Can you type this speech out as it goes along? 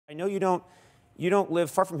I know you don't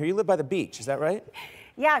live far from here. You live by the beach, is that right?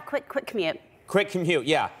 Yeah, quick commute. Quick commute,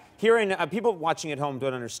 yeah. Here in, people watching at home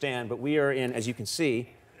don't understand, but we are in, as you can see,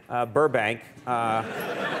 Burbank.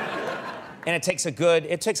 And it takes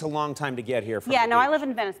a long time to get here from Yeah, the no, beach. I live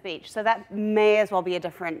in Venice Beach, so that may as well be a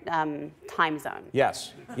different time zone.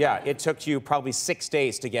 Yes, yeah, it took you probably 6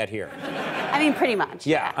 days to get here. I mean, pretty much.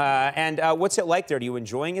 Yeah, and what's it like there? Are you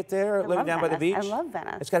enjoying it there, living down by the beach? I love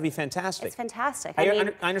Venice. It's got to be fantastic. It's fantastic. I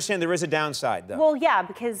understand there is a downside, though. Well, yeah,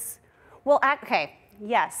 because, okay,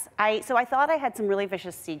 yes. So I thought I had some really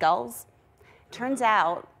vicious seagulls. Turns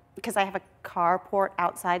out, because I have a carport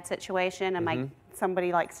outside situation and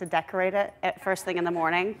somebody likes to decorate it at first thing in the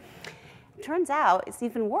morning. Turns out it's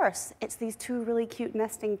even worse. It's these two really cute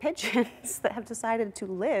nesting pigeons that have decided to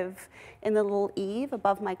live in the little eave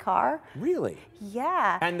above my car. Really?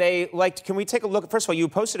 Yeah. And they can we take a look? First of all, you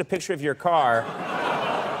posted a picture of your car.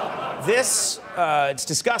 This, it's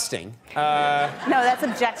disgusting. No, that's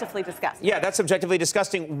objectively disgusting. Yeah, that's objectively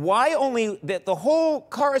disgusting. Why only, the whole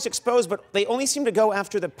car is exposed, but they only seem to go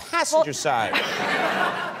after the passenger side.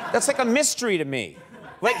 That's like a mystery to me.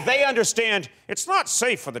 Like, they understand it's not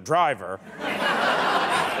safe for the driver.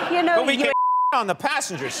 You know, but we can on the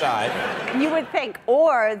passenger side. You would think,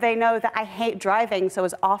 or they know that I hate driving, so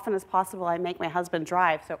as often as possible I make my husband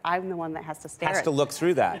drive, so I'm the one that has to stare Has at to look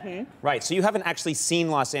through that. Right, so you haven't actually seen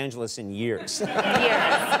Los Angeles in years. Years.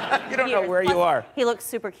 You don't know where you are. He looks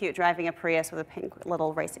super cute driving a Prius with a pink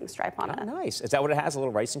little racing stripe on it. Nice. Is that what it has, a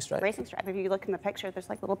little racing stripe? Racing stripe. If you look in the picture, there's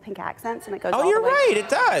like little pink accents, and it goes Oh, all you're the way. right, it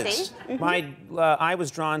does. See? My eye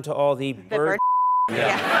was drawn to all the bird.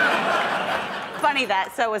 Yeah. Funny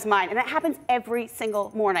that, so was mine. And it happens every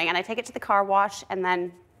single morning. And I take it to the car wash and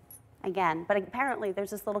then again. But apparently there's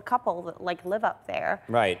this little couple that like live up there.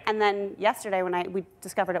 Right. And then yesterday when we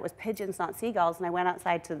discovered it was pigeons, not seagulls, and I went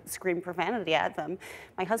outside to scream profanity at them,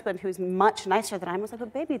 my husband, who's much nicer than I am, was like,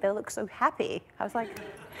 but baby, they look so happy. I was like,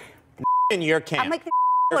 in your camp. I'm like,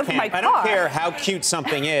 look at my car. I don't care how cute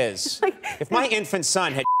something is. If my infant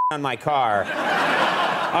son had on my car,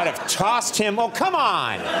 I'd have tossed him. Oh, come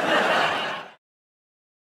on.